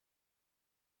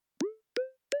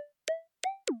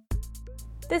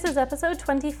This is episode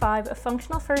 25 of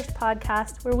Functional First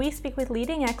podcast, where we speak with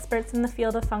leading experts in the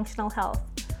field of functional health.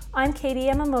 I'm Katie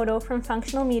Yamamoto from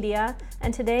Functional Media,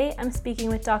 and today I'm speaking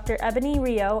with Dr. Ebony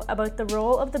Rio about the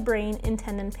role of the brain in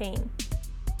tendon pain.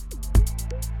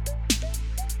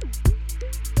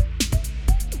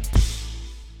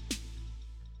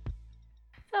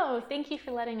 So, thank you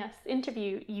for letting us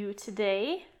interview you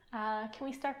today. Can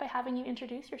we start by having you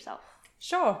introduce yourself?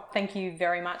 Sure. Thank you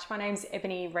very much. My name's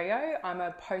Ebony Rio. I'm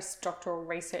a postdoctoral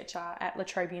researcher at La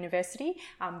Trobe University,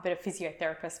 but a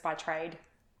physiotherapist by trade.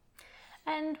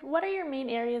 And what are your main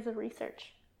areas of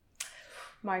research?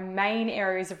 My main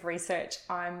areas of research,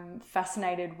 I'm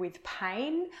fascinated with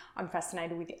pain, I'm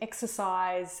fascinated with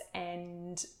exercise,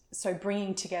 and so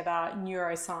bringing together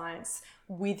neuroscience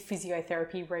with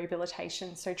physiotherapy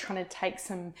rehabilitation. So trying to take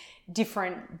some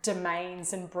different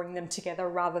domains and bring them together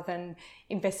rather than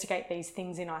investigate these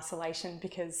things in isolation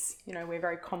because, we're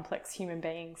very complex human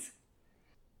beings.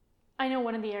 I know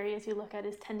one of the areas you look at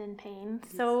is tendon pain.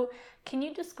 So can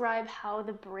you describe how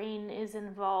the brain is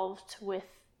involved with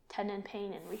tendon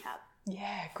pain and rehab?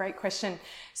 Yeah, great question.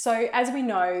 So as we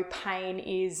know, pain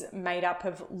is made up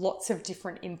of lots of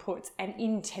different inputs, and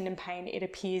in tendon pain, it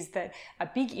appears that a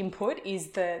big input is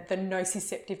the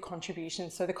nociceptive contribution,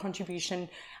 so the contribution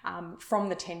from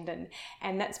the tendon.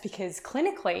 And that's because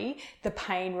clinically, the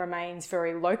pain remains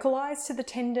very localized to the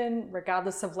tendon,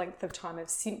 regardless of length of time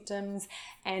of symptoms,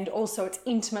 and also it's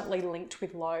intimately linked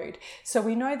with load. So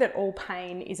we know that all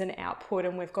pain is an output,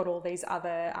 and we've got all these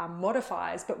other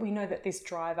modifiers, but we know that this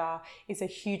driver is a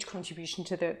huge contribution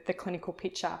to the clinical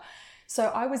picture. So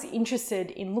I was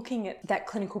interested in looking at that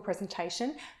clinical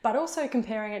presentation, but also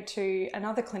comparing it to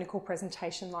another clinical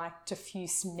presentation like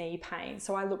diffuse knee pain.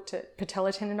 So I looked at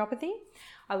patellar tendinopathy,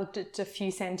 I looked at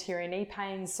diffuse anterior knee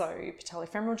pain, so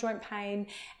patellofemoral joint pain,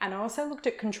 and I also looked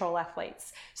at control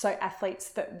athletes. So athletes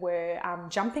that were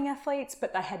jumping athletes,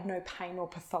 but they had no pain or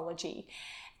pathology.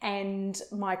 And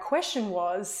my question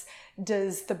was,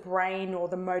 does the brain or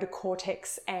the motor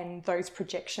cortex and those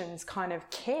projections kind of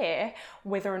care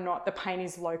whether or not the pain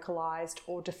is localized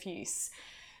or diffuse?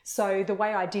 So the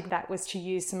way I did that was to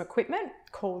use some equipment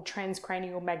called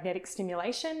transcranial magnetic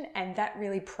stimulation, and that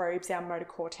really probes our motor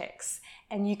cortex.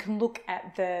 And you can look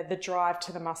at the drive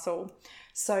to the muscle.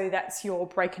 So that's your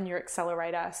brake and your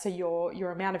accelerator. So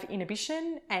your amount of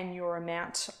inhibition and your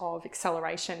amount of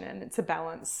acceleration, and it's a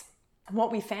balance. And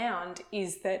what we found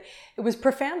is that it was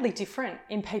profoundly different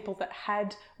in people that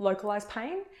had localized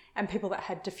pain and people that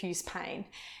had diffuse pain.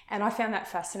 And I found that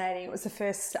fascinating. It was the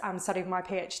first study of my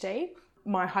PhD.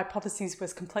 My hypothesis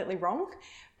was completely wrong,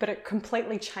 but it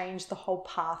completely changed the whole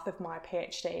path of my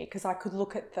PhD because I could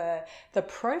look at the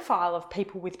profile of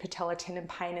people with patellar tendon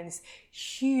pain and this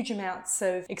huge amounts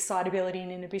of excitability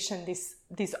and inhibition,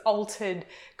 this altered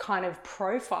kind of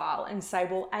profile, and say,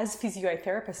 well, as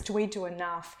physiotherapists, do we do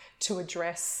enough to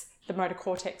address the motor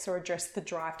cortex or address the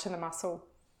drive to the muscle?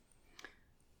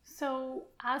 So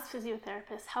as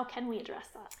physiotherapists, how can we address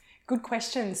that? Good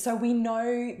question. So we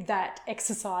know that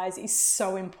exercise is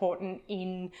so important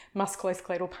in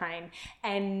musculoskeletal pain,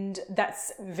 and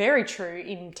that's very true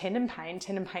in tendon pain.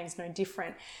 Tendon pain is no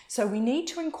different. So we need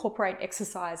to incorporate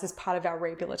exercise as part of our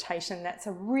rehabilitation. That's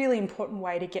a really important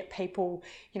way to get people,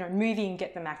 moving and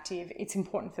get them active. It's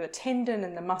important for the tendon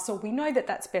and the muscle. We know that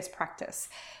that's best practice.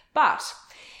 But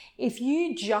if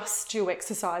you just do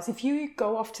exercise, if you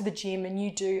go off to the gym and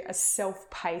you do a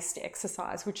self-paced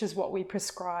exercise, which is what we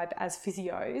prescribe as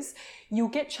physios, you'll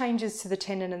get changes to the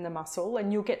tendon and the muscle,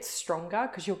 and you'll get stronger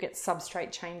because you'll get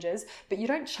substrate changes, but you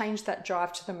don't change that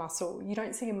drive to the muscle. You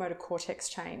don't see a motor cortex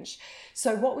change.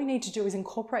 So what we need to do is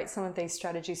incorporate some of these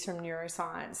strategies from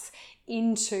neuroscience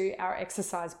into our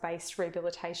exercise-based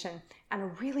rehabilitation. And a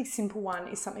really simple one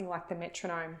is something like the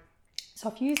metronome.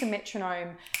 So if you use a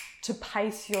metronome to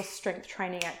pace your strength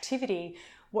training activity,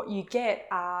 what you get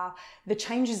are the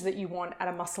changes that you want at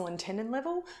a muscle and tendon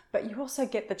level, but you also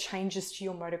get the changes to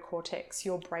your motor cortex,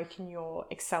 your brake and your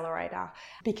accelerator,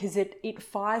 because it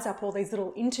fires up all these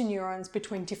little interneurons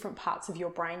between different parts of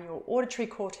your brain, your auditory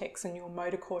cortex and your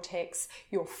motor cortex,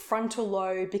 your frontal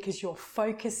lobe, because you're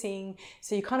focusing.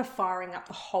 So you're kind of firing up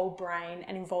the whole brain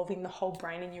and involving the whole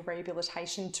brain in your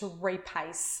rehabilitation to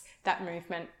repace that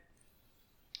movement.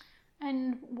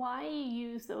 And why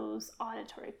use those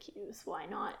auditory cues? Why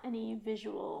not any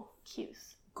visual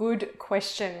cues? Good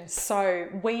question. So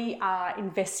we are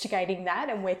investigating that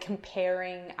and we're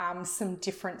comparing some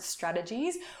different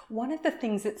strategies. One of the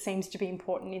things that seems to be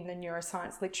important in the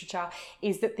neuroscience literature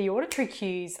is that the auditory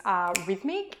cues are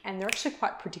rhythmic and they're actually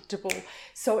quite predictable.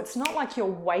 So it's not like you're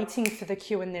waiting for the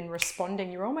cue and then responding,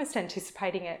 you're almost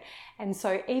anticipating it. And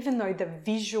so even though the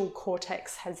visual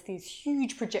cortex has these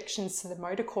huge projections to the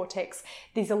motor cortex,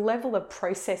 there's a level of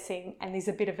processing and there's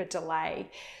a bit of a delay.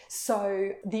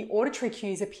 So the auditory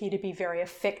cues appear to be very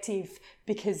effective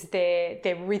because they're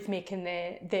rhythmic and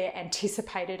they're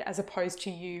anticipated as opposed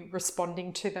to you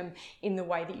responding to them in the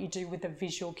way that you do with a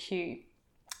visual cue.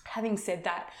 Having said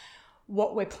that,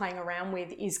 what we're playing around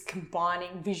with is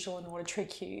combining visual and auditory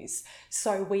cues.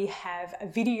 So we have a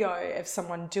video of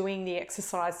someone doing the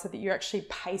exercise so that you're actually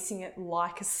pacing it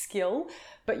like a skill,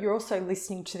 but you're also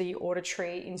listening to the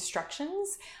auditory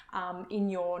instructions in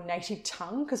your native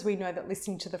tongue, because we know that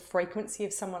listening to the frequency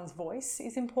of someone's voice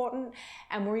is important.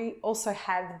 And we also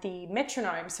have the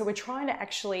metronome. So we're trying to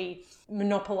actually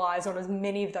monopolize on as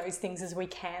many of those things as we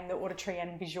can, the auditory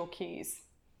and visual cues.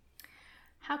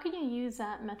 How can you use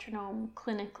that metronome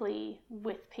clinically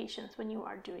with patients when you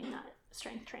are doing that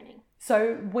strength training?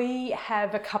 So we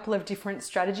have a couple of different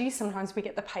strategies. Sometimes we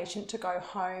get the patient to go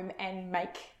home and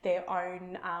make their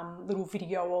own little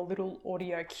video or little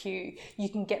audio cue. You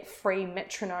can get free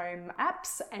metronome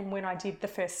apps, and when I did the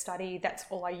first study, that's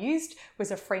all I used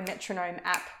was a free metronome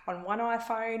app on one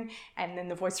iPhone and then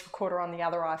the voice recorder on the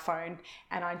other iPhone,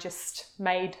 and I just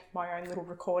made my own little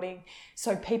recording.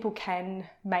 So people can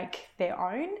make their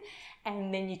own,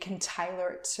 and then you can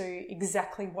tailor it to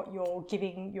exactly what you're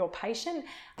giving your patient.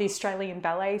 The Australian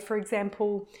Ballet, for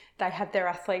example, they have their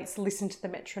athletes listen to the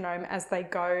metronome as they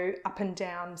go up and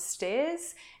down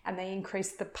stairs, and they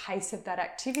increase the pace of that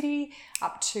activity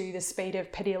up to the speed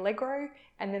of Petit Allegro,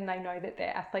 and then they know that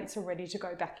their athletes are ready to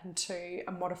go back into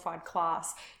a modified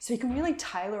class. So you can really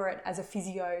tailor it as a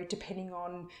physio depending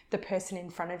on the person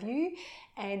in front of you,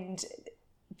 and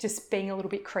just being a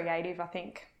little bit creative, I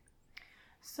think.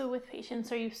 So with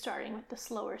patients, are you starting with the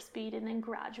slower speed and then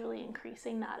gradually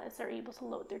increasing that as they're able to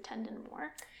load their tendon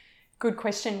more? Good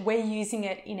question. We're using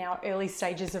it in our early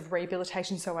stages of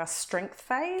rehabilitation, so our strength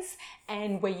phase,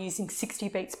 and we're using 60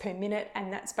 beats per minute,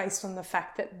 and that's based on the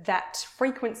fact that that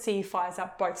frequency fires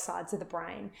up both sides of the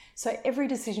brain. So every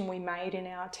decision we made in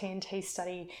our TNT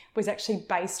study was actually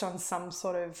based on some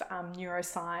sort of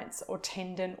neuroscience or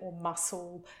tendon or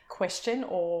muscle question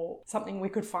or something we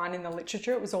could find in the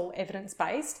literature. It was all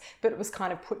evidence-based, but it was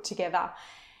kind of put together.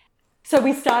 So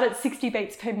we start at 60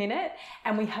 beats per minute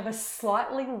and we have a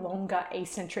slightly longer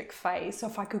eccentric phase. So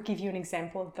if I could give you an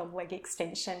example of the leg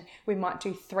extension, we might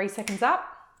do 3 seconds up,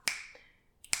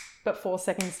 but 4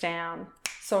 seconds down.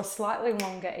 So a slightly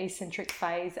longer eccentric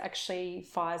phase actually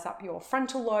fires up your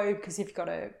frontal lobe because you've got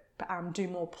to do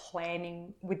more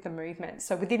planning with the movement.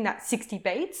 So within that 60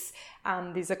 beats,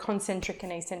 there's a concentric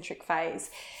and eccentric phase.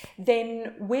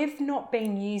 Then we've not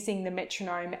been using the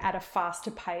metronome at a faster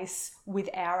pace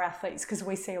with our athletes because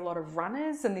we see a lot of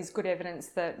runners, and there's good evidence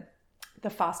that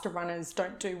the faster runners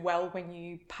don't do well when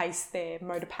you pace their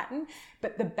motor pattern.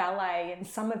 But the ballet and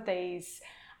some of these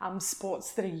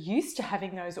sports that are used to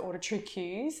having those auditory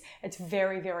cues, it's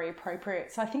very, very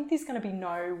appropriate. So I think there's going to be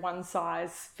no one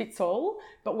size fits all,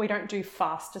 but we don't do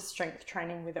faster strength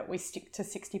training with it. We stick to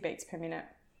 60 beats per minute.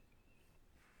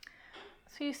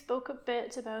 So you spoke a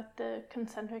bit about the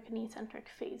concentric and eccentric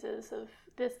phases of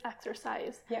this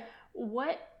exercise. Yeah.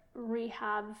 What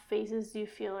rehab phases do you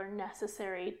feel are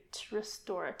necessary to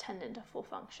restore a tendon to full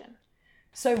function?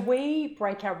 So we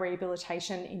break our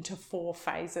rehabilitation into 4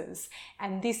 phases,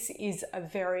 and this is a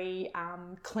very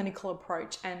clinical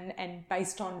approach and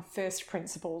based on first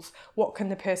principles. What can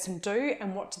the person do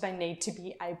and what do they need to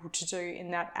be able to do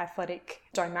in that athletic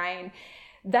domain?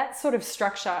 That sort of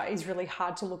structure is really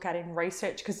hard to look at in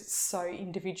research because it's so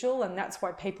individual, and that's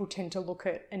why people tend to look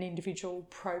at an individual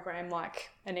program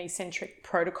like an eccentric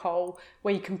protocol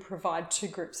where you can provide 2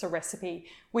 groups a recipe.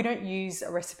 We don't use a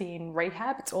recipe in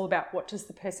rehab. It's all about what does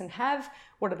the person have,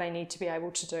 what do they need to be able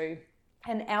to do.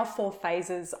 And our 4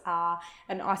 phases are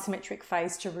an isometric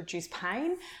phase to reduce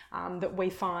pain that we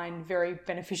find very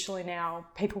beneficial in our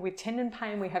people with tendon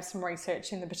pain. We have some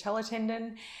research in the patellar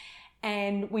tendon,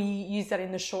 and we use that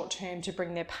in the short term to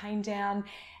bring their pain down.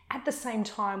 At the same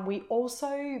time, we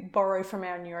also borrow from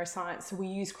our neuroscience, so we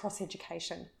use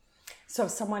cross-education. So if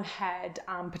someone had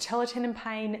patellar tendon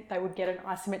pain, they would get an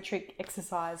isometric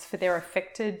exercise for their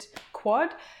affected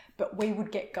quad, but we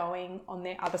would get going on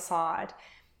their other side.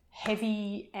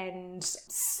 Heavy and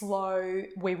slow,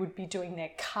 we would be doing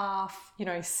their calf,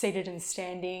 seated and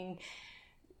standing.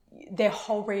 their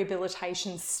whole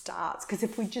rehabilitation starts. Because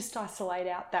if we just isolate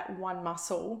out that one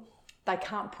muscle, they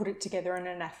can't put it together in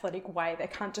an athletic way. They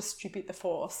can't distribute the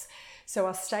force. So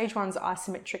our stage 1's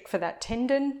isometric for that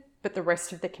tendon, but the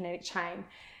rest of the kinetic chain.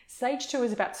 Stage 2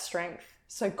 is about strength.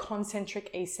 So concentric,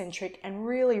 eccentric, and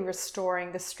really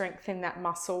restoring the strength in that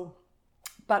muscle,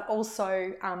 but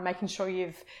also making sure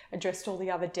you've addressed all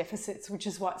the other deficits, which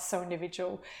is why it's so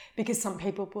individual, because some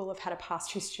people will have had a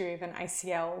past history of an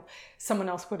ACL, someone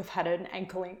else would have had an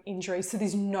ankle injury. So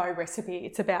there's no recipe.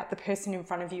 It's about the person in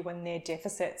front of you and their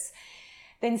deficits.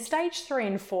 Then stage 3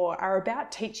 and 4 are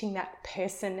about teaching that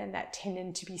person and that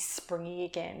tendon to be springy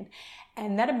again.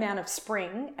 And that amount of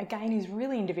spring, again, is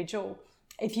really individual.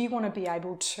 If you want to be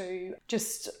able to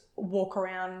just walk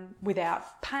around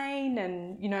without pain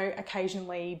and,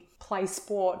 occasionally play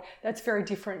sport, that's very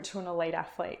different to an elite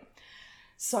athlete.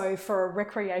 So for a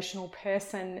recreational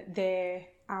person, their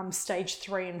stage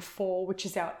 3 and 4, which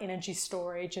is our energy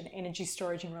storage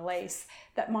and release,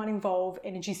 that might involve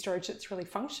energy storage that's really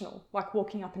functional, like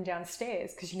walking up and down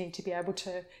stairs, because you need to be able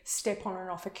to step on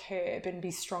and off a curb and be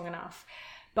strong enough.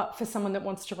 But for someone that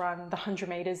wants to run the 100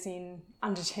 meters in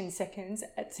under 10 seconds,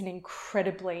 it's an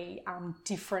incredibly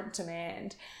different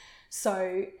demand.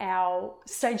 So our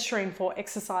stage 3 and 4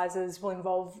 exercises will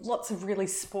involve lots of really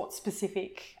sport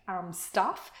specific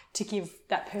stuff to give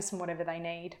that person whatever they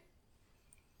need.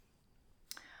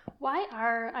 Why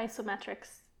are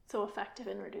isometrics so effective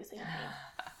in reducing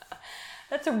pain?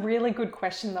 That's a really good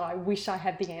question that I wish I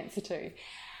had the answer to.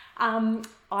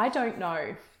 I don't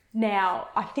know. Now,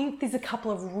 I think there's a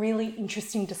couple of really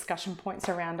interesting discussion points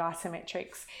around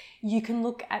isometrics. You can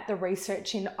look at the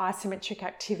research in isometric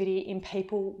activity in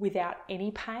people without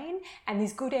any pain, and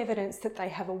there's good evidence that they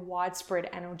have a widespread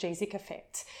analgesic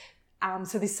effect.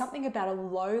 So there's something about a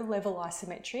low-level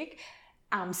isometric,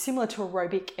 similar to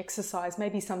aerobic exercise,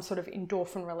 maybe some sort of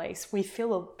endorphin release. We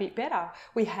feel a bit better.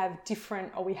 We have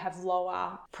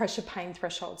lower pressure pain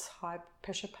thresholds, high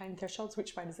pressure pain thresholds.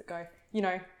 Which way does it go?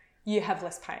 You have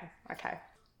less pain. Okay.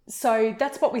 So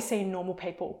that's what we see in normal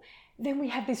people. Then we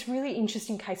have this really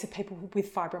interesting case of people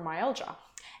with fibromyalgia.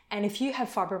 And if you have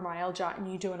fibromyalgia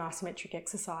and you do an isometric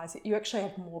exercise, you actually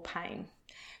have more pain.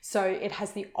 So it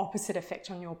has the opposite effect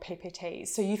on your PPTs.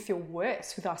 So you feel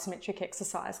worse with isometric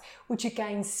exercise, which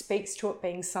again speaks to it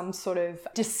being some sort of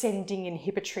descending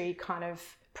inhibitory kind of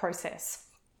process.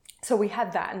 So we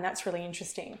have that, and that's really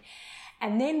interesting.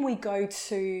 And then we go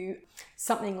to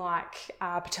something like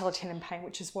patellar tendon pain,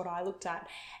 which is what I looked at.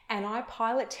 And I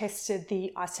pilot tested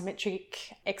the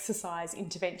isometric exercise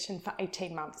intervention for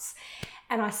 18 months.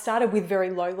 And I started with very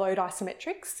low load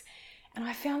isometrics. And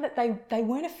I found that they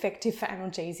weren't effective for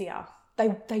analgesia.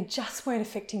 They just weren't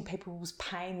affecting people's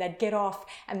pain. They'd get off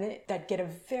and they'd get a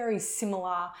very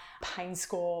similar pain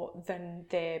score than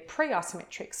their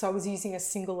pre-isometric. So I was using a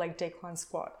single leg decline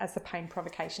squat as the pain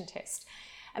provocation test.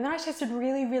 And then I tested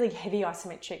really, really heavy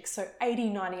isometrics, so 80,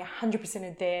 90, 100%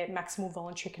 of their maximal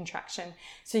voluntary contraction.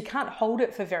 So you can't hold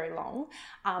it for very long,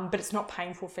 but it's not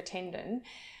painful for tendon.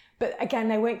 But again,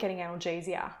 they weren't getting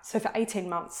analgesia. So for 18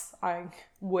 months, I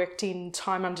worked in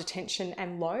time under tension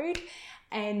and load.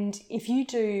 And if you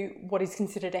do what is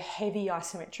considered a heavy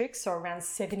isometric, so around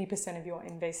 70% of your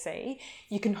MVC,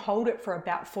 you can hold it for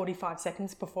about 45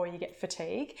 seconds before you get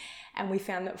fatigue. And we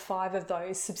found that 5 of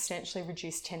those substantially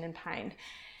reduced tendon pain.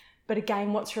 But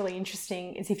again, what's really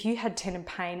interesting is if you had tendon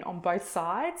pain on both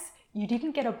sides, you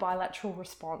didn't get a bilateral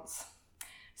response.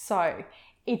 So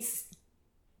it's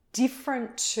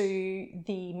different to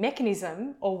the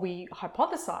mechanism, or we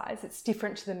hypothesize it's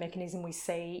different to the mechanism we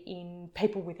see in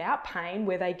people without pain,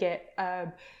 where they get a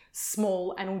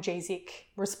small analgesic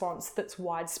response that's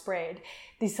widespread.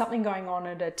 There's something going on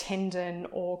at a tendon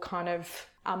or kind of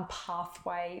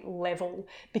pathway level,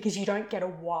 because you don't get a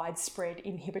widespread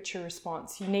inhibitory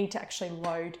response. You need to actually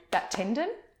load that tendon.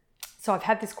 So I've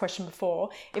had this question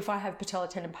before: if I have patellar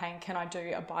tendon pain, can I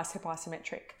do a bicep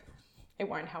isometric? It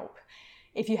won't help.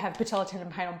 If you have patellar tendon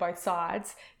pain on both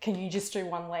sides, can you just do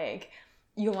one leg?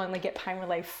 You'll only get pain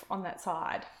relief on that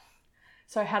side.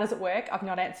 So how does it work? I've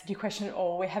not answered your question at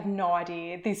all. We have no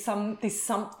idea. There's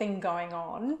something going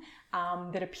on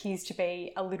that appears to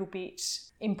be a little bit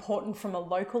important from a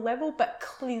local level, but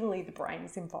clearly the brain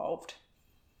is involved.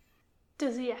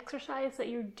 Does the exercise that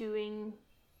you're doing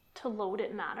to load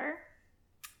it matter?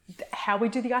 How we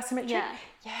do the isometric?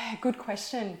 Yeah, good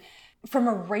question. From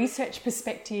a research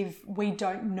perspective, we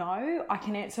don't know. I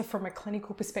can answer from a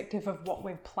clinical perspective of what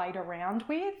we've played around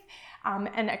with.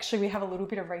 And actually we have a little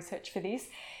bit of research for this.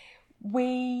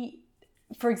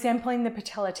 For example, in the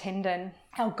patella tendon,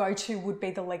 our go-to would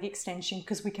be the leg extension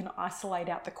because we can isolate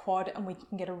out the quad and we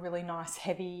can get a really nice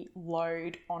heavy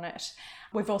load on it.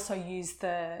 We've also used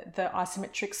the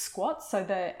isometric squat. So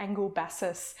the Angul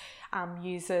Bassis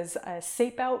uses a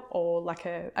seat belt or like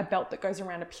a belt that goes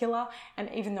around a pillar. And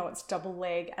even though it's double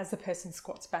leg, as the person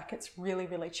squats back, it's really,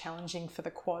 really challenging for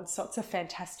the quad. So it's a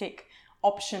fantastic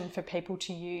option for people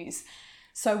to use.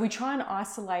 So we try and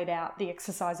isolate out the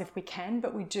exercise if we can,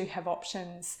 but we do have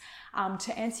options.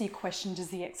 To answer your question, does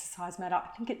the exercise matter? I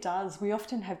think it does. We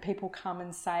often have people come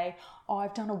and say, oh,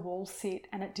 I've done a wall sit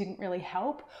and it didn't really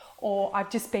help, or I've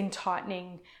just been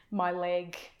tightening my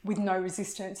leg with no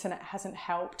resistance and it hasn't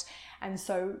helped. And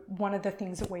so one of the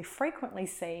things that we frequently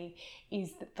see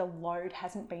is that the load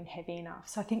hasn't been heavy enough.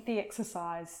 So I think the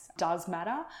exercise does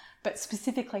matter, but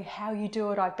specifically how you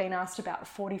do it, I've been asked about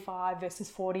 45 versus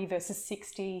 40 versus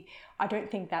 60. I don't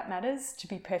think that matters, to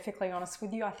be perfectly honest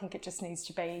with you. I think it just needs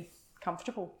to be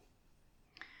comfortable.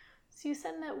 So you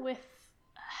said that with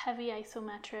heavy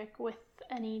isometric, with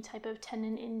any type of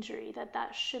tendon injury,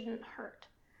 that shouldn't hurt.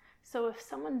 So if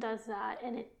someone does that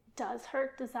and it does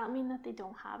hurt, does that mean that they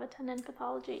don't have a tendon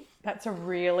pathology? That's a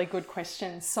really good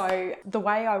question. So the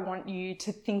way I want you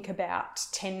to think about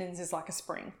tendons is like a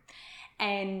spring.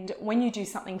 And when you do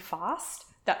something fast,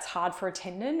 that's hard for a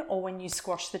tendon, or when you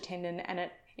squash the tendon and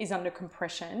it is under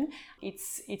compression,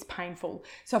 it's painful.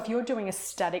 So if you're doing a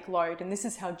static load, and this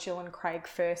is how Jill and Craig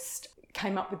first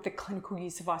came up with the clinical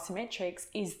use of isometrics,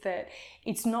 is that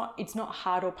it's not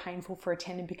hard or painful for a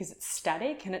tendon because it's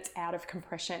static and it's out of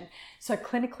compression. So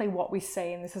clinically what we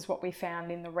see, and this is what we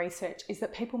found in the research, is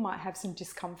that people might have some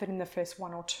discomfort in the first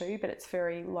 1 or 2, but it's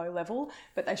very low level,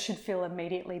 but they should feel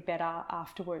immediately better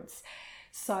afterwards.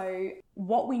 So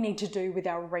what we need to do with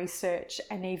our research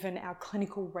and even our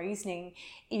clinical reasoning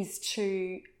is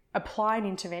to apply an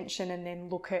intervention and then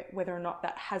look at whether or not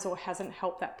that has or hasn't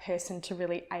helped that person to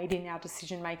really aid in our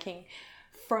decision making.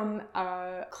 From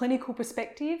a clinical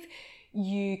perspective,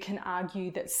 you can argue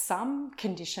that some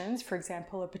conditions, for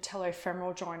example, a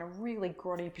patellofemoral joint, a really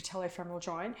grotty patellofemoral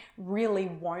joint, really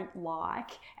won't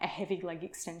like a heavy leg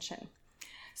extension.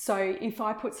 So if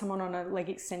I put someone on a leg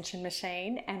extension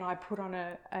machine and I put on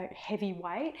a heavy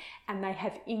weight and they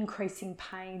have increasing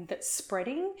pain that's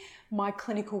spreading, my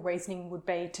clinical reasoning would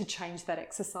be to change that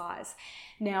exercise.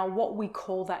 Now, what we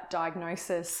call that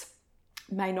diagnosis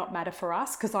may not matter for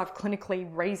us because I've clinically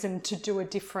reasoned to do a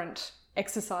different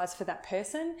exercise for that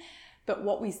person. But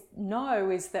what we know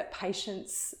is that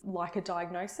patients like a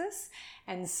diagnosis,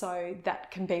 and so that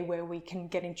can be where we can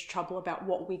get into trouble about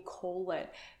what we call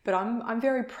it. But I'm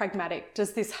very pragmatic.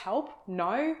 Does this help?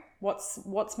 No.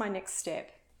 What's my next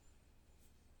step?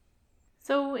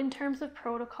 So in terms of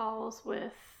protocols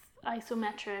with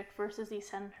isometric versus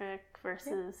eccentric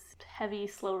versus heavy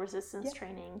slow resistance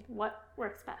training, what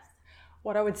works best?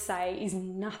 What I would say is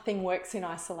nothing works in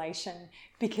isolation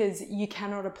because you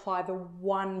cannot apply the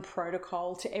one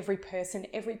protocol to every person.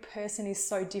 Every person is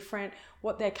so different,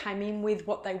 what they came in with,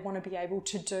 what they want to be able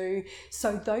to do.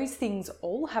 So those things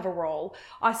all have a role.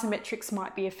 Isometrics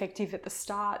might be effective at the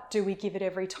start. Do we give it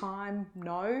every time?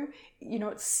 No.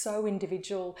 It's so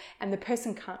individual and the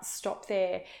person can't stop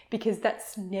there because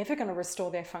that's never going to restore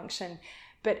their function.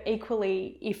 But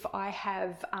equally, if I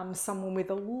have someone with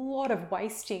a lot of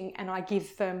wasting and I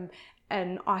give them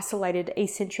an isolated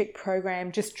eccentric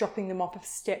program, just dropping them off a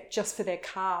step just for their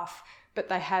calf, but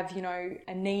they have,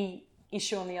 a knee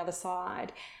issue on the other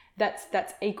side, that's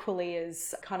equally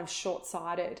as kind of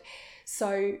short-sighted.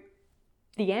 So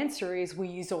the answer is we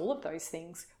use all of those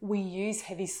things. We use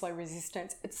heavy slow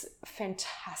resistance. It's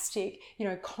fantastic,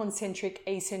 concentric,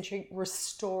 eccentric,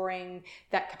 restoring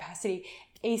that capacity.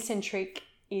 Eccentric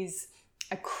is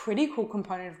a critical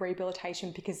component of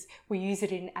rehabilitation because we use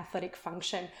it in athletic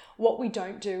function. What we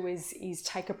don't do is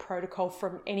take a protocol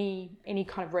from any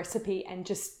kind of recipe and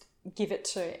just give it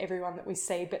to everyone that we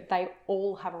see, but they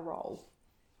all have a role.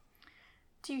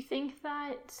 Do you think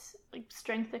that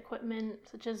strength equipment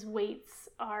such as weights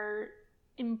are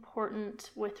important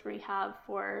with rehab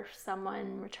for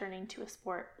someone returning to a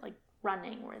sport like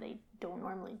running where they don't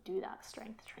normally do that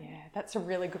strength training? Yeah, that's a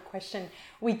really good question.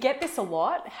 We get this a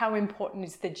lot. How important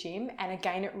is the gym? And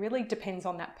again, it really depends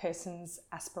on that person's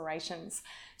aspirations.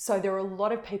 So there are a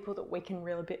lot of people that we can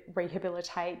really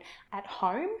rehabilitate at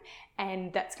home,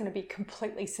 and that's going to be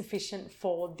completely sufficient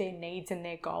for their needs and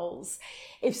their goals.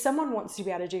 If someone wants to be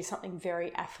able to do something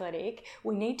very athletic,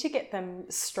 we need to get them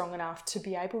strong enough to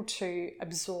be able to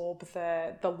absorb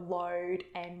the load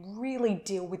and really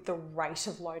deal with the rate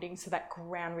of loading, so that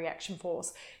ground reaction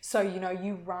force. So,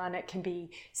 you run, it can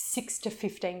be 6 to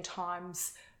 15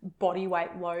 times body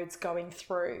weight loads going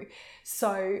through.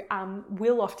 So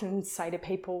we'll often say to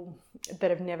people that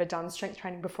have never done strength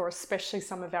training before, especially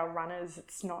some of our runners,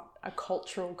 it's not a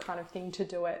cultural kind of thing to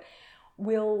do it.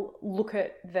 We'll look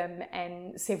at them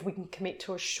and see if we can commit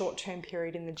to a short-term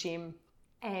period in the gym.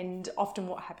 And often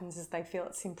what happens is they feel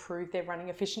it's improved their running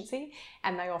efficiency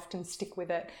and they often stick with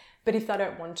it. But if they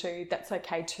don't want to, that's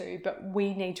okay too. But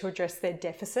we need to address their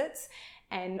deficits,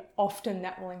 and often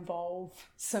that will involve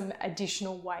some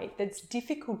additional weight that's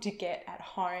difficult to get at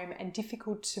home and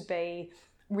difficult to be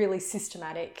really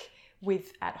systematic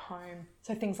with at home.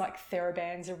 So things like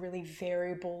TheraBands are really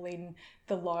variable in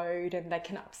the load and they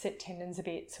can upset tendons a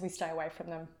bit, so we stay away from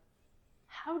them.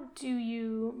 How do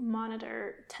you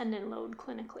monitor tendon load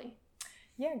clinically?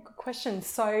 Yeah, good question.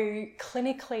 So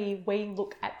clinically, we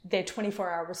look at their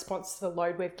 24-hour response to the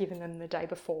load we've given them the day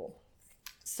before.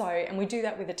 So, and we do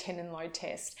that with a tendon load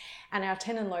test. And our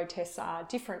tendon load tests are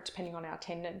different depending on our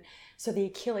tendon. So the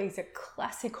Achilles, a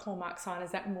classic hallmark sign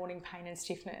is that morning pain and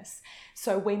stiffness.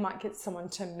 So we might get someone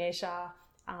to measure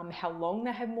how long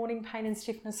they have morning pain and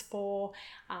stiffness for.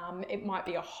 It might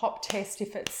be a hop test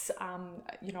if it's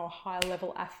a higher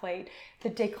level athlete. The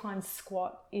decline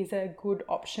squat is a good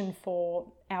option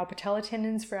for our patellar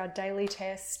tendons for our daily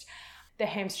test. The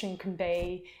hamstring can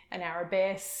be an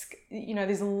arabesque.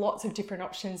 There's lots of different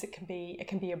options. It can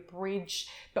be a bridge,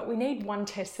 but we need one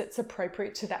test that's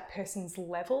appropriate to that person's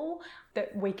level,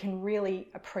 that we can really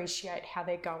appreciate how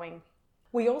they're going.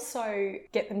 We also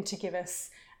get them to give us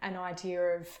an idea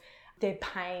of their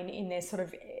pain in their sort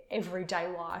of everyday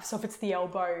life. So if it's the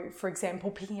elbow, for example,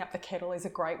 picking up the kettle is a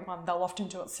great one. They'll often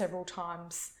do it several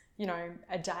times,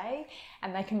 a day,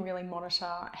 and they can really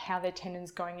monitor how their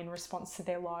tendon's going in response to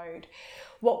their load.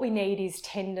 What we need is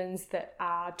tendons that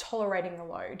are tolerating the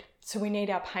load. So we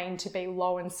need our pain to be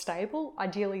low and stable,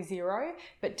 ideally zero,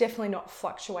 but definitely not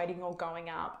fluctuating or going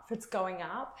up. If it's going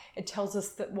up, it tells us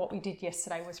that what we did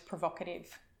yesterday was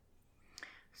provocative.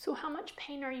 So how much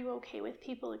pain are you okay with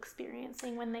people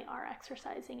experiencing when they are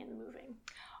exercising and moving?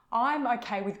 I'm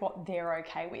okay with what they're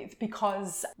okay with,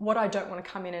 because what I don't want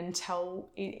to come in and tell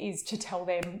is to tell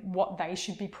them what they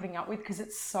should be putting up with, because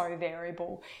it's so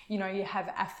variable. You have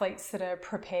athletes that are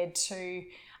prepared to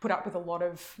put up with a lot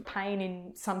of pain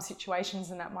in some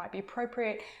situations, and that might be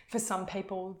appropriate. For some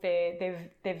people, they're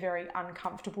very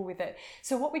uncomfortable with it.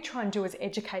 So what we try and do is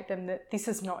educate them that this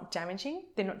is not damaging.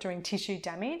 They're not doing tissue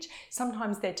damage.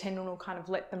 Sometimes their tendon will kind of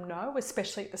let them know,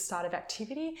 especially at the start of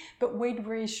activity, but we'd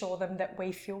reassure them that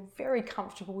we feel very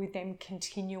comfortable with them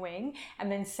continuing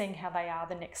and then seeing how they are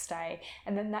the next day.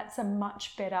 And then that's a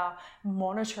much better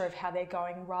monitor of how they're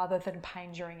going rather than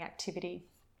pain during activity.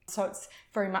 So it's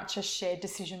very much a shared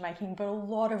decision making, but a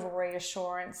lot of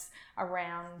reassurance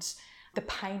around the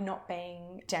pain not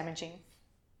being damaging.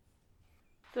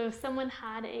 So if someone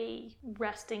had a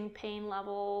resting pain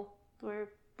level or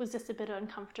was just a bit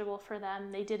uncomfortable for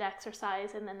them, they did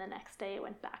exercise and then the next day it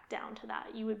went back down to that,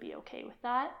 you would be okay with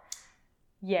that?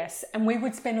 Yes, and we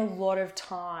would spend a lot of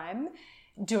time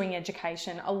doing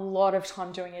education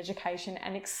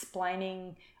and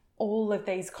explaining all of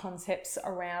these concepts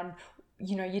around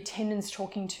your tendon's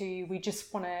talking to you. We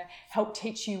just want to help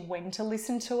teach you when to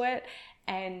listen to it,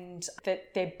 and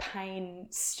that their pain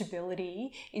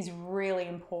stability is really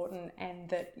important, and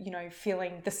that,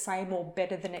 feeling the same or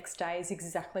better the next day is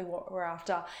exactly what we're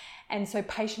after. And so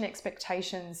patient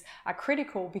expectations are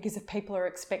critical, because if people are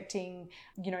expecting,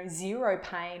 zero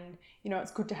pain,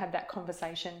 it's good to have that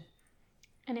conversation.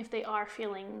 And if they are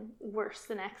feeling worse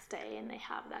the next day and they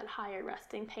have that higher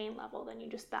resting pain level, then you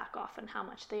just back off on how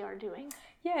much they are doing.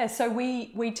 Yeah, so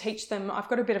we teach them, I've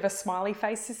got a bit of a smiley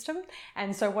face system.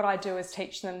 And so what I do is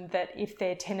teach them that if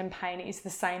their tendon pain is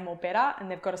the same or better and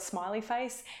they've got a smiley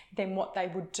face, then what they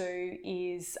would do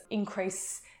is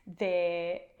increase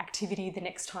their activity the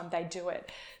next time they do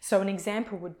it. So an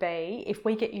example would be, if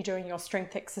we get you doing your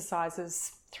strength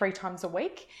exercises 3 times a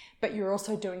week, but you're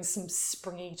also doing some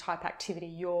springy type activity,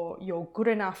 you're good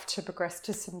enough to progress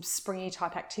to some springy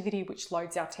type activity which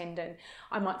loads our tendon,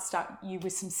 I might start you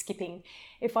with some skipping.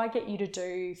 If I get you to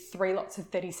do 3 lots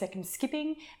of 30-second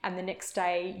skipping and the next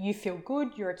day you feel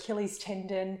good, your Achilles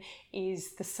tendon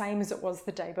is the same as it was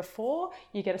the day before,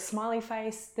 you get a smiley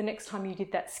face. The next time you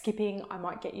did that skipping, I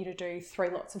might get you to do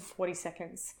 3 lots of 40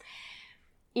 seconds.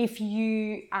 If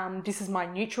you, this is my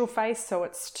neutral face, so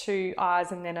it's 2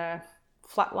 eyes and then a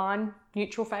flat line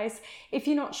neutral face. If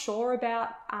you're not sure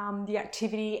about the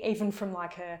activity, even from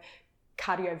like a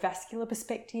cardiovascular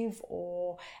perspective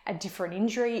or a different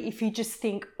injury, if you just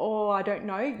think, I don't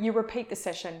know, you repeat the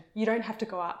session. You don't have to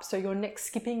go up. So your next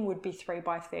skipping would be 3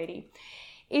 by 30.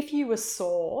 If you were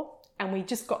sore and we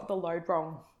just got the load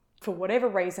wrong, for whatever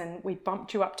reason, we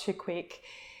bumped you up too quick,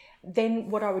 then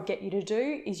what I would get you to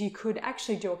do is you could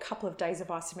actually do a couple of days of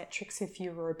isometrics if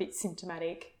you were a bit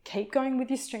symptomatic. Keep going with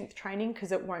your strength training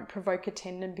because it won't provoke a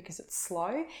tendon because it's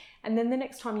slow. And then the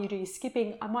next time you do your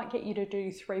skipping, I might get you to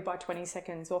do 3 by 20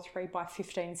 seconds or 3 by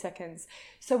 15 seconds.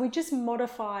 So we just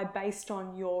modify based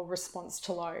on your response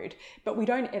to load, but we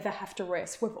don't ever have to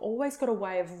rest. We've always got a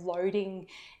way of loading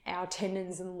our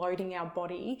tendons and loading our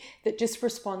body that just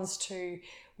responds to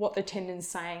what the tendon's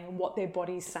saying and what their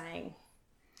body's saying.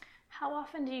 How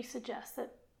often do you suggest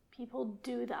that people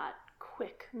do that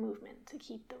quick movement to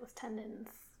keep those tendons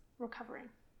recovering?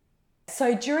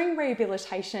 So during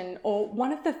rehabilitation, or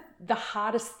one of the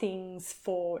hardest things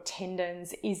for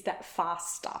tendons is that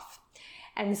fast stuff.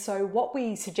 And so what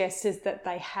we suggest is that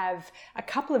they have a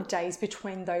couple of days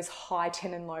between those high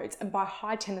tendon loads. And by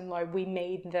high tendon load, we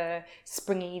mean the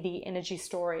springy, the energy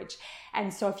storage.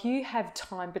 And so if you have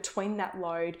time between that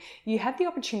load, you have the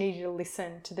opportunity to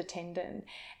listen to the tendon.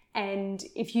 And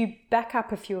if you back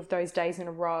up a few of those days in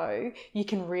a row, you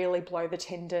can really blow the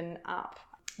tendon up.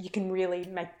 You can really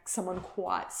make someone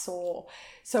quite sore.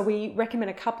 So we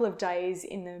recommend a couple of days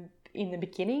in the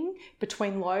beginning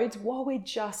between loads while we're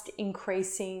just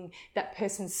increasing that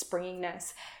person's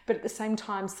springiness. But at the same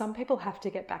time, some people have to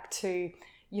get back to,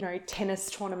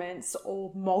 tennis tournaments or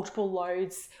multiple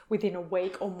loads within a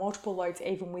week or multiple loads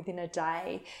even within a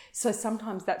day. So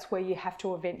sometimes that's where you have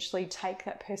to eventually take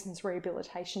that person's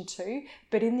rehabilitation to.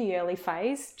 But in the early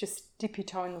phase, just dip your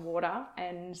toe in the water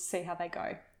and see how they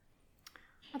go.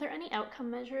 Are there any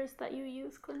outcome measures that you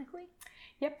use clinically?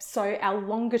 Yep, so our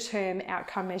longer term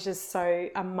outcome measures, so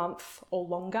a month or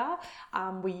longer,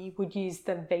 we would use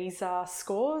the VISA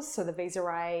scores, so the VISA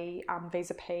A,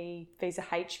 VISA P, VISA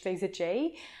H, VISA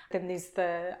G. Then there's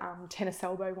the tennis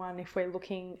elbow one if we're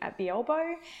looking at the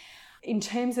elbow. In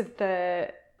terms of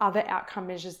the other outcome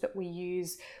measures that we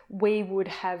use, we would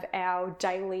have our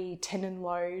daily tendon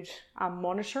load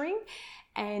monitoring,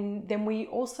 and then we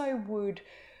also would,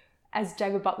 as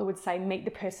David Butler would say, meet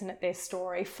the person at their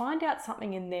story, find out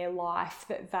something in their life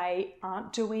that they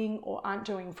aren't doing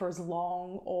for as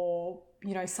long, or,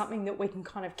 something that we can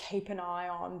kind of keep an eye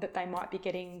on that they might be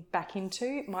getting back into.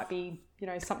 It might be,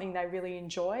 something they really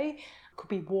enjoy. It could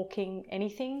be walking,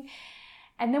 anything.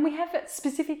 And then we have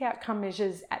specific outcome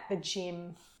measures at the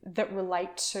gym that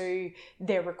relate to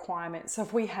their requirements. So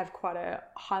if we have quite a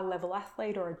high level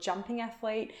athlete or a jumping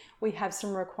athlete, we have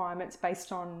some requirements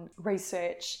based on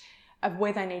research of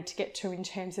where they need to get to in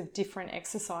terms of different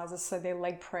exercises, so their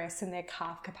leg press and their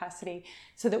calf capacity,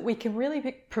 so that we can really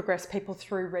progress people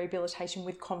through rehabilitation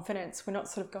with confidence. We're not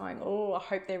sort of going, I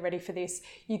hope they're ready for this.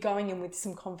 You're going in with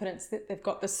some confidence that they've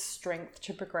got the strength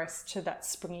to progress to that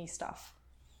springy stuff.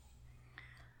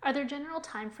 Are there general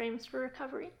timeframes for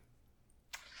recovery?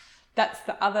 That's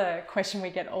the other question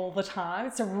we get all the time.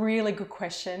 It's a really good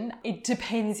question. It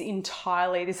depends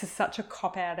entirely. This is such a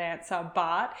cop-out answer,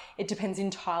 but it depends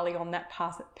entirely on that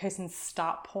person's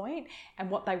start point and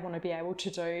what they want to be able to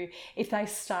do. If they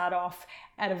start off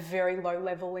at a very low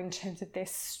level in terms of their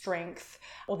strength,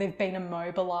 or they've been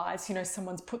immobilized,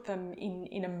 someone's put them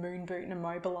in a moon boot and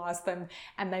immobilized them,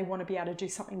 and they want to be able to do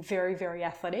something very, very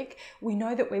athletic, we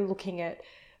know that we're looking at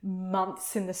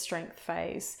months in the strength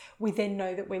phase. We then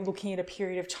know that we're looking at a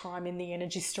period of time in the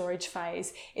energy storage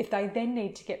phase. If they then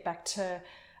need to get back to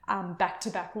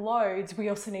back-to-back loads, we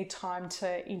also need time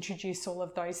to introduce all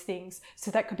of those things.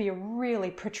 So that could be a really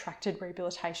protracted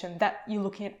rehabilitation that you're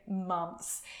looking at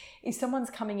months. If someone's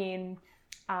coming in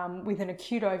with an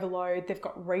acute overload, they've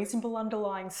got reasonable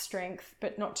underlying strength,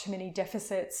 but not too many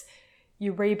deficits,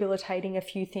 you're rehabilitating a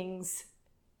few things,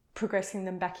 progressing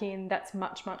them back in, that's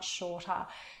much, much shorter.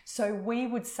 So we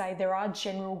would say there are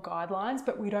general guidelines,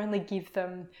 but we'd only give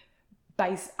them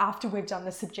after we've done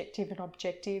the subjective and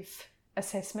objective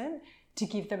assessment, to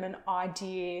give them an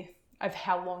idea of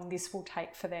how long this will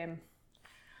take for them.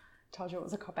 Told you it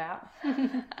was a cop-out.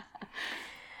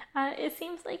 It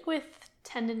seems like with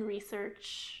tendon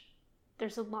research,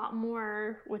 there's a lot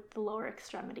more with the lower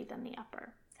extremity than the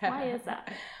upper. Why is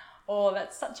that? Oh,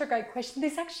 that's such a great question.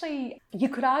 There's actually, you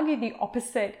could argue the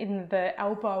opposite in the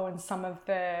elbow and some of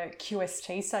the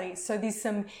QST studies. So there's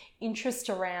some interest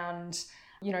around,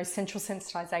 central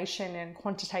sensitization and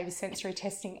quantitative sensory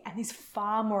testing, and there's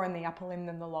far more in the upper limb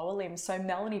than the lower limb. So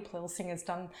Melanie Plilsing has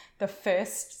done the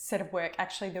first set of work.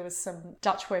 Actually, there was some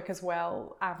Dutch work as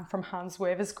well from Hans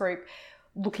Werver's group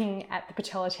looking at the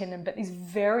patellar tendon, but there's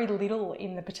very little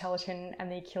in the patellar tendon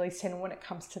and the Achilles tendon when it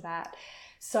comes to that.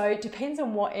 So it depends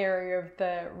on what area of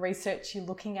the research you're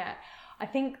looking at. I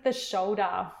think the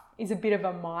shoulder is a bit of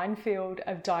a minefield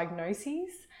of diagnoses.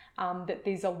 that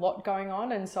there's a lot going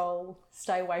on, and so I'll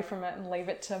stay away from it and leave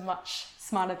it to much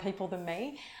smarter people than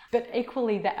me. But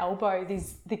equally, the elbow,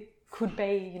 there could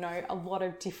be, a lot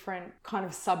of different kind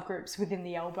of subgroups within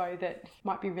the elbow that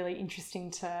might be really interesting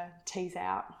to tease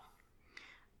out.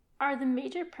 Are the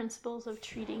major principles of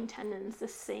treating tendons the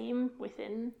same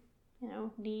within,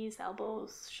 knees,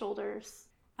 elbows, shoulders?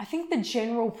 I think the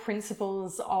general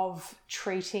principles of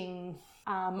treating,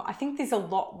 I think there's a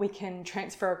lot we can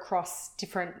transfer across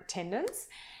different tendons,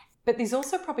 but there's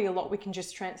also probably a lot we can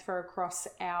just transfer across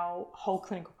our whole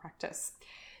clinical practice.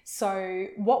 So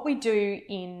what we do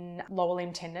in lower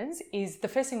limb tendons is the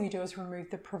first thing we do is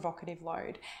remove the provocative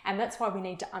load. And that's why we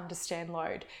need to understand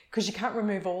load, because you can't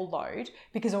remove all load,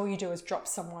 because all you do is drop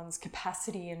someone's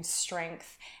capacity and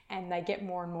strength and they get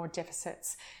more and more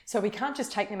deficits. So we can't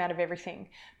just take them out of everything.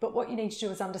 But what you need to do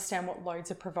is understand what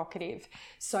loads are provocative.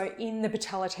 So in the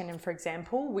patellar tendon, for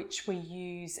example, which we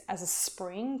use as a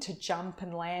spring to jump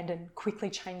and land and quickly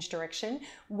change direction,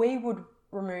 we would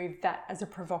remove that as a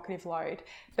provocative load.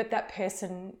 But that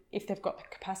person, if they've got the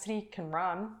capacity, can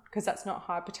run, because that's not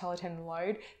high patellar tendon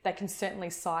load. They can certainly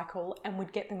cycle and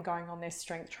would get them going on their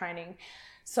strength training.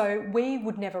 So we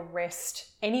would never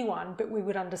rest anyone, but we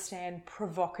would understand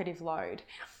provocative load.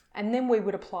 And then we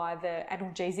would apply the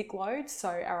analgesic load, so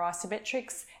our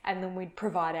isometrics, and then we'd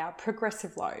provide our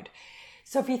progressive load.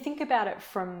 So if you think about it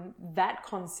from that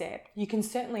concept, you can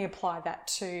certainly apply that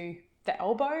to the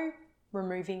elbow.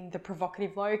 Removing the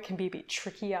provocative load can be a bit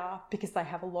trickier because they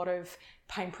have a lot of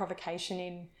pain provocation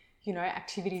in,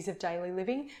 activities of daily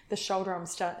living. The shoulder I'm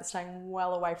staying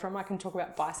well away from. I can talk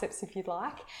about biceps if you'd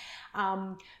like.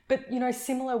 But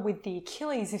similar with the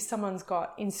Achilles, if someone's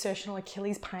got insertional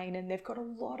Achilles pain and they've got a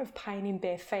lot of pain in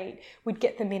bare feet, we'd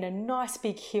get them in a nice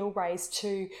big heel raise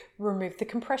to remove the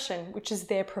compression, which is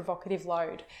their provocative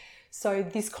load. So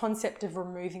this concept of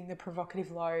removing the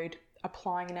provocative load,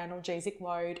 applying an analgesic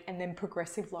load, and then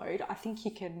progressive load, I think you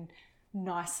can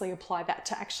nicely apply that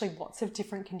to actually lots of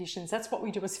different conditions. That's what we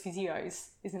do as physios,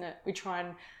 isn't it? We try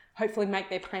and hopefully make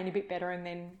their pain a bit better and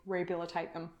then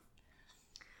rehabilitate them.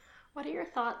 What are your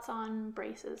thoughts on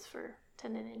braces for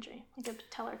tendon injury, like a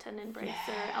patellar tendon brace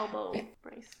or elbow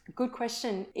brace? Good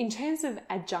question. In terms of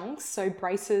adjuncts, so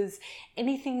braces,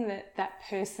 anything that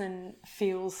person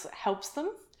feels helps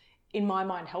them, in my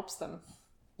mind helps them.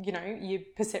 Your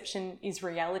perception is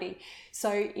reality.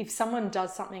 So if someone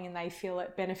does something and they feel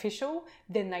it beneficial,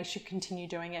 then they should continue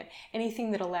doing it. Anything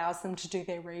that allows them to do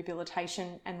their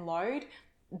rehabilitation and load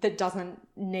that doesn't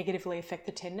negatively affect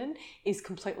the tendon is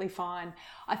completely fine.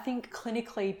 I think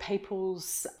clinically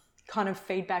people's kind of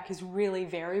feedback is really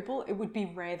variable. It would be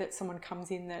rare that someone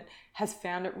comes in that has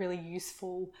found it really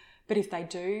useful, but if they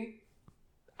do,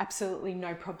 absolutely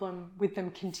no problem with them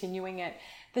continuing it.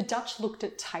 The Dutch looked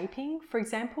at taping, for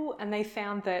example, and they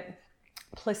found that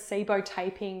placebo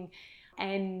taping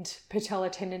and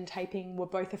patellar tendon taping were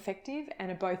both effective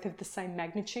and are both of the same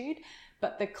magnitude,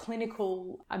 but the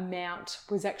clinical amount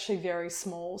was actually very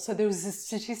small. So there was a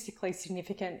statistically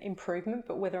significant improvement,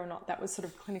 but whether or not that was sort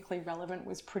of clinically relevant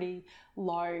was pretty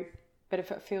low. But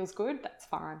if it feels good, that's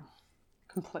fine.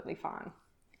 Completely fine.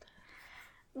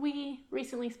 We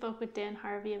recently spoke with Dan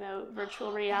Harvey about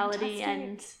virtual reality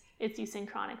and its use in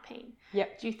chronic pain.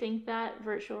 Yep. Do you think that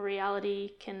virtual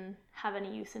reality can have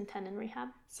any use in tendon rehab?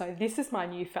 So this is my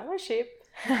new fellowship.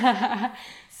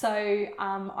 So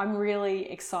I'm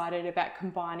really excited about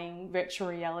combining virtual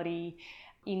reality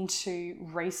into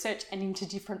research and into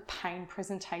different pain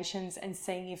presentations and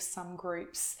seeing if some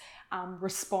groups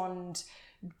respond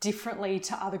differently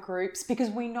to other groups,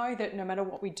 because we know that no matter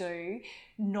what we do,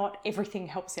 not everything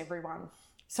helps everyone.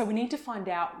 So we need to find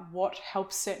out what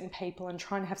helps certain people and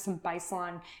try and have some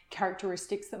baseline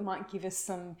characteristics that might give us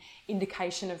some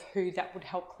indication of who that would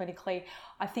help clinically.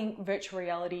 I think virtual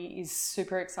reality is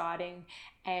super exciting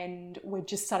and we're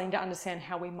just starting to understand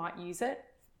how we might use it.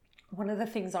 One of the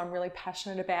things I'm really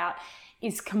passionate about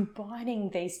is combining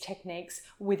these techniques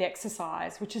with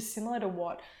exercise, which is similar to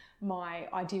what my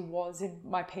idea was in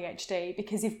my PhD,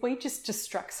 because if we just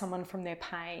distract someone from their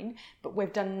pain, but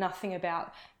we've done nothing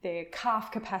about their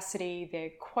calf capacity, their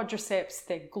quadriceps,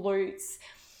 their glutes,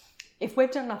 if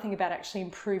we've done nothing about actually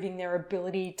improving their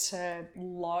ability to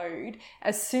load,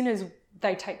 as soon as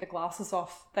they take the glasses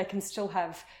off, they can still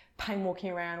have pain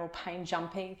walking around or pain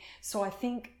jumping. So I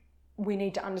think we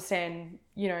need to understand,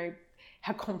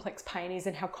 how complex pain is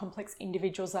and how complex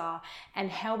individuals are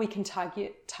and how we can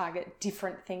target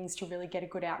different things to really get a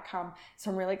good outcome.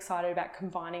 So I'm really excited about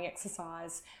combining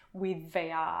exercise with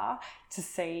VR to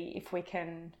see if we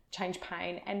can change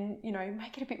pain and,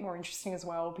 make it a bit more interesting as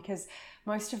well, because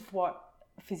most of what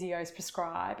physios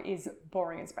prescribe is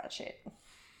boring as batshit.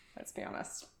 let's be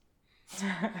honest.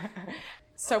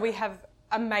 So we have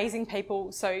amazing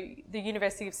people. So the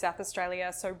University of South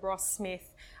Australia, so Ross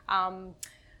Smith,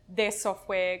 their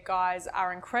software guys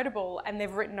are incredible, and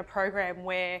they've written a program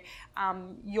where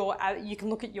you can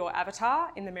look at your avatar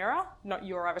in the mirror, not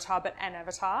your avatar, but an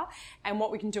avatar, and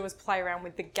what we can do is play around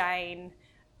with the gain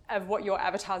of what your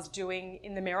avatar's doing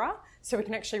in the mirror. So we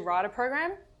can actually write a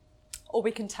program, or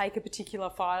we can take a particular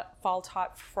file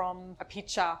type from a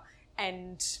picture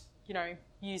and, you know,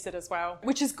 use it as well,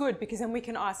 which is good because then we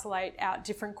can isolate out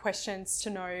different questions to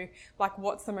know like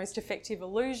what's the most effective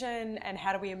illusion and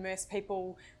how do we immerse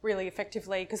people really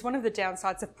effectively. Because one of the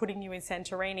downsides of putting you in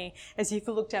Santorini is if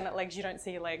you look down at legs, you don't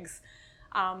see your legs.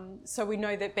 So we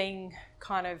know that being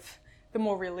kind of the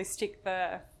more realistic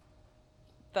the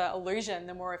illusion,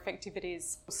 the more effective it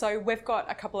is. So we've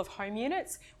got a couple of home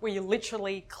units where you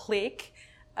literally click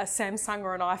a Samsung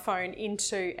or an iPhone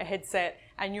into a headset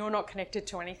and you're not connected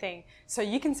to anything. So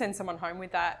you can send someone home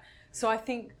with that. So I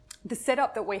think the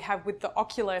setup that we have with the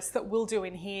Oculus that we'll do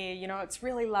in here, you know, it's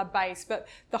really lab-based, but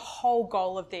the whole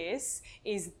goal of this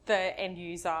is the end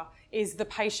user, is the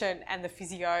patient and the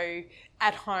physio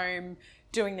at home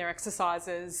doing their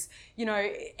exercises. You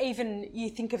know, even you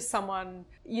think of someone,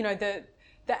 you know, the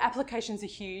applications are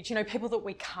huge. You know, people that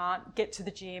we can't get to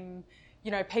the gym, you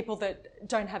know, people that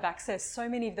don't have access. So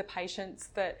many of the patients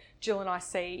that Jill and I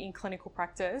see in clinical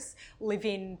practice live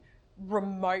in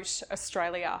remote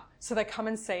Australia. So they come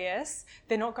and see us.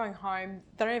 They're not going home.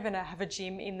 They don't even have a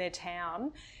gym in their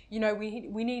town. You know,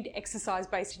 we need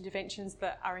exercise-based interventions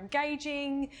that are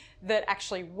engaging, that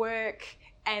actually work,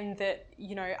 and that,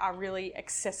 you know, are really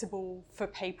accessible for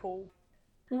people.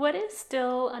 What is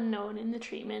still unknown in the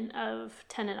treatment of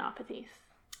tendinopathies?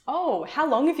 Oh, how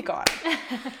long have you got?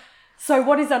 So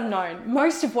what is unknown?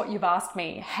 Most of what you've asked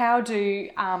me, how do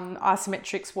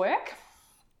isometrics work,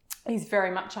 is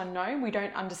very much unknown. We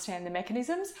don't understand the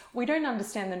mechanisms. We don't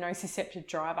understand the nociceptive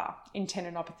driver in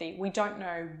tendinopathy. We don't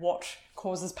know what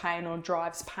causes pain or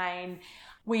drives pain.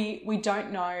 We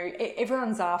don't know.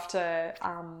 Everyone's after,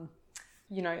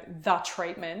 you know, the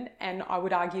treatment, and I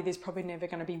would argue there's probably never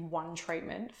going to be one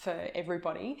treatment for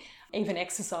everybody. Even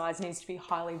exercise needs to be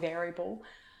highly variable.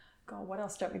 God, what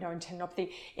else don't we know in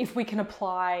tendinopathy? If we can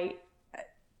apply,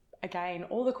 again,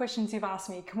 all the questions you've asked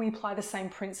me, can we apply the same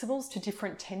principles to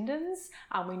different tendons?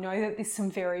 We know that there's some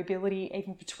variability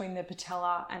even between the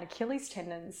patella and Achilles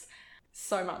tendons.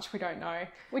 So much we don't know,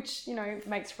 which, you know,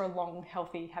 makes for a long,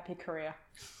 healthy, happy career.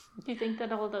 Do you think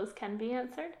that all of those can be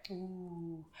answered?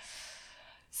 Ooh.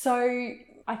 So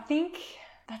I think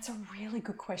that's a really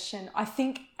good question. I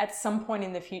think at some point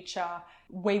in the future,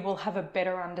 we will have a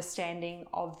better understanding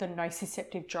of the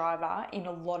nociceptive driver in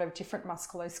a lot of different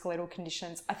musculoskeletal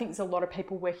conditions. I think there's a lot of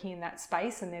people working in that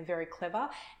space and they're very clever.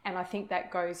 And I think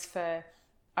that goes for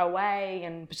OA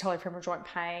and patellofemoral joint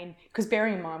pain, because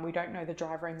bearing in mind, we don't know the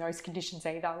driver in those conditions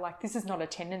either. Like, this is not a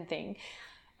tendon thing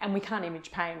and we can't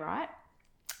image pain, right?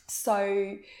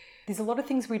 So there's a lot of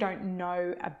things we don't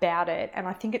know about it, and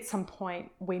I think at some point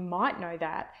we might know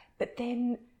that. But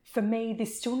then for me,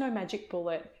 there's still no magic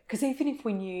bullet, because even if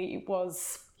we knew it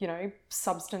was, you know,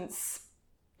 substance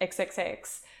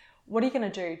XXX, what are you going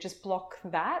to do? Just block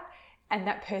that, and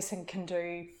that person can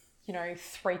do, you know,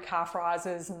 3 calf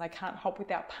rises and they can't hop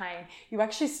without pain. You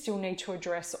actually still need to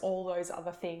address all those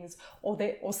other things, or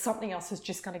something else is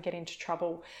just going to get into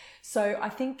trouble. So I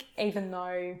think even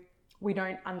though we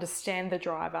don't understand the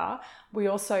driver, we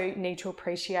also need to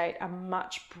appreciate a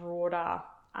much broader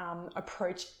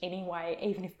approach anyway.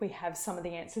 Even if we have some of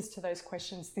the answers to those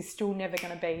questions, there's still never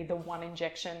going to be the one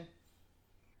injection.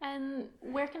 And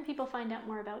where can people find out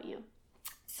more about you?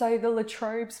 So the La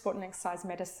Trobe Sport and Exercise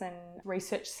Medicine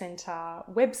Research Centre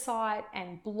website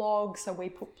and blog, so we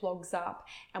put blogs up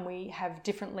and we have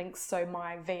different links. So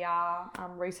my VR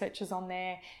researchers on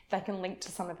there, they can link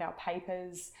to some of our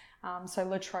papers. So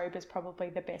La Trobe is probably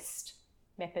the best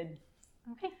method.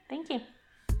 Okay, thank you.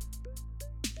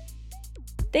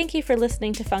 Thank you for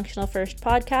listening to Functional First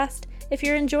Podcast. If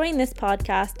you're enjoying this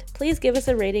podcast, please give us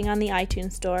a rating on the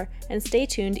iTunes Store and stay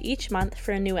tuned each month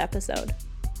for a new episode.